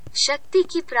शक्ति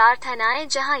की प्रार्थनाएं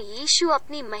जहां यीशु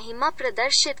अपनी महिमा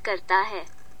प्रदर्शित करता है।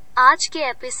 आज के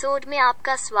एपिसोड में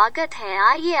आपका स्वागत है।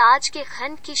 आइए आज के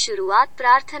खंड की शुरुआत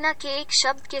प्रार्थना के एक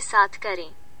शब्द के साथ करें।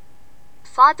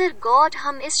 फादर गॉड,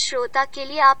 हम इस श्रोता के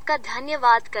लिए आपका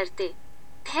धन्यवाद करते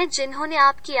हैं जिन्होंने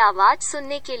आपकी आवाज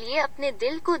सुनने के लिए अपने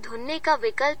दिल को धुनने का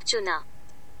विकल्प चुना।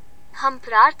 हम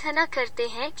प्रार्थना करते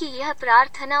हैं कि यह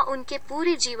प्रार्थना उनके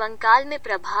पूरे जीवन काल में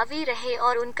प्रभावी रहे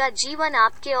और उनका जीवन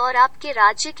आपके और आपके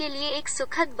राज्य के लिए एक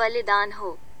सुखद बलिदान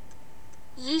हो।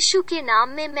 यीशु के नाम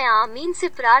में मैं आमीन से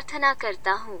प्रार्थना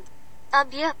करता हूँ।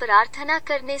 अब यह प्रार्थना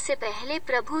करने से पहले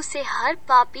प्रभु से हर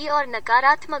पापी और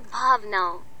नकारात्मक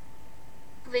भावनाओं,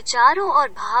 विचारों और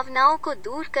भावनाओं को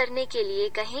दूर करने के लिए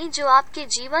कहें जो आपके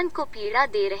जीवन को पीड़ा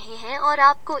दे रहे हैं और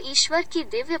आपको ईश्वर की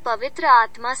दिव्य पवित्र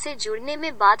आत्मा से जुड़ने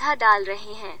में बाधा डाल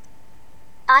रहे हैं।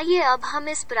 आइए अब हम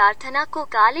इस प्रार्थना को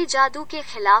काले जादू के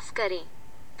खिलाफ करें।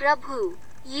 प्रभु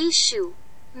यीशु,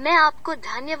 मैं आपको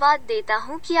धन्यवाद देता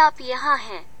हूँ कि आप यहाँ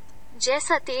हैं।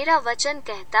 जैसा तेरा वचन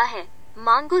कहता है,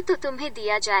 मांगो तो तुम्हें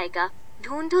दिया जाएगा,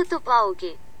 ढूंढो तो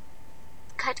पाओगे,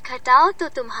 खटखटाओ तो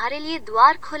तुम्हारे लिए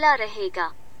द्वार खुला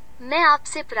रहेगा। मैं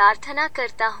आपसे प्रार्थना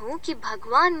करता हूँ कि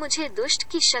भगवान मुझे दुष्ट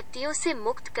की शक्तियों से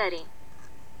मुक्त करें।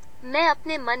 मैं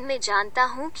अपने मन में जानता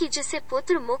हूँ कि जिसे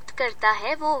पुत्र मुक्त करता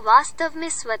है वो वास्तव में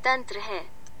स्वतंत्र है।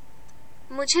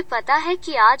 मुझे पता है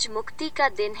कि आज मुक्ति का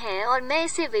दिन है और मैं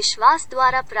इसे विश्वास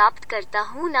द्वारा प्राप्त करता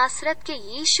हूँ, नासरत के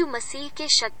यीशु मसीह के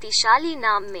शक्तिशाली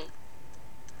नाम में।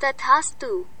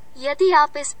 तथास्तु। यदि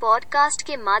आप इस पॉडकास्ट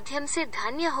के माध्यम से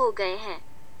धन्य हो गए हैं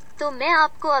तो मैं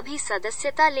आपको अभी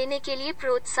सदस्यता लेने के लिए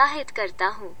प्रोत्साहित करता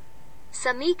हूँ।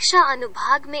 समीक्षा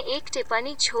अनुभाग में एक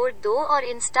टिप्पणी छोड़ दो और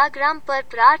इंस्टाग्राम पर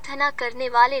प्रार्थना करने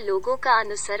वाले लोगों का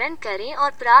अनुसरण करें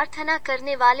और प्रार्थना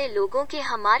करने वाले लोगों के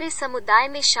हमारे समुदाय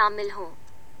में शामिल हों।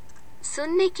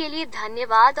 सुनने के लिए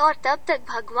धन्यवाद और तब तक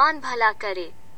भगवान भला करे।